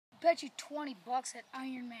bet you $20 that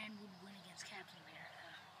Iron Man would win against Captain America.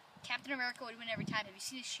 Captain America would win every time. Have you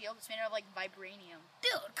seen his shield? It's made out of like vibranium.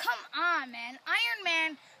 Dude, come on, man. Iron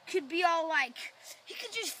Man could be all like, he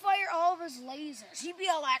could just fire all of his lasers. He'd be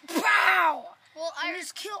all like, pow! Well, and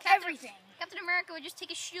just kill Captain, everything. Captain America would just take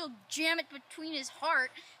his shield, jam it between his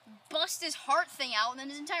heart, bust his heart thing out, and then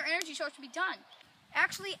his entire energy source would be done.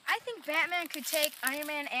 Actually, I think Batman could take Iron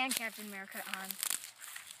Man and Captain America on.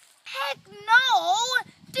 Heck no!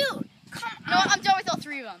 Dude, come on. No, I'm done with all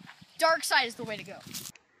three of them. Dark side is the way to go.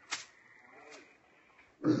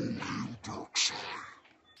 Dark side.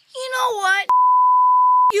 You know what?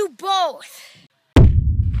 You both.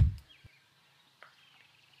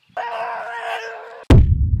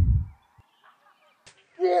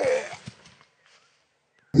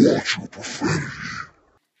 Watch your profanity.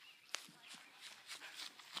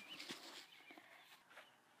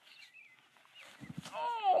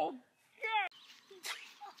 Oh, yeah.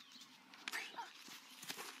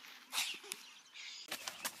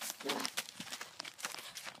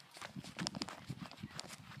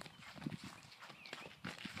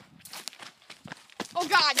 Oh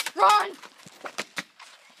God, run!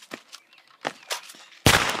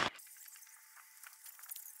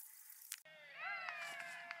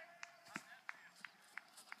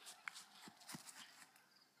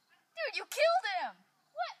 Dude, you killed him!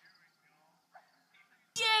 What?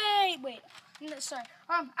 Yay! Wait, no, sorry.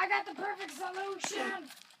 I got the perfect solution.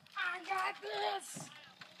 I got this.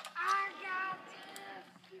 I got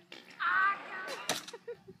this. I got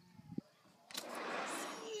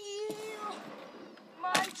Seal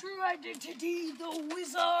my true identity, the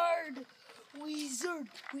wizard. Wizard.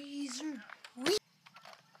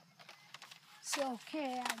 It's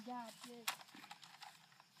okay, I got this.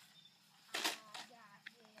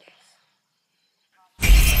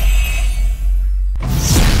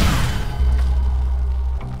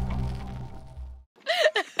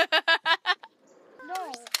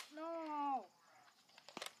 No.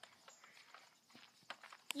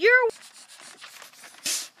 You're...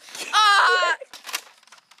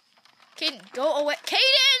 Caden, go away.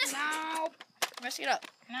 Caden! No. Messing it up.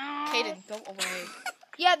 No. Caden, go away.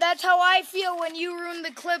 Yeah, that's how I feel when you ruin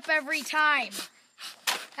the clip every time.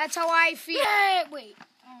 That's how I feel. Yeah, wait.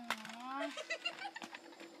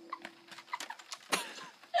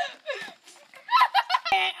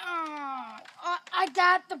 I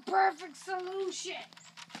got the perfect solution.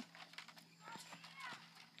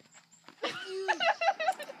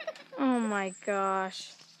 Oh my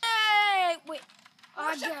gosh. Hey, wait.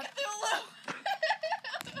 I got.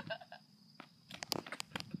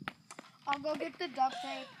 I'll go get the duct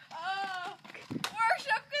tape.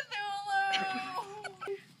 Worship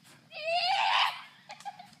Cthulhu!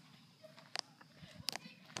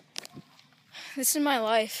 This is my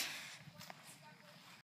life.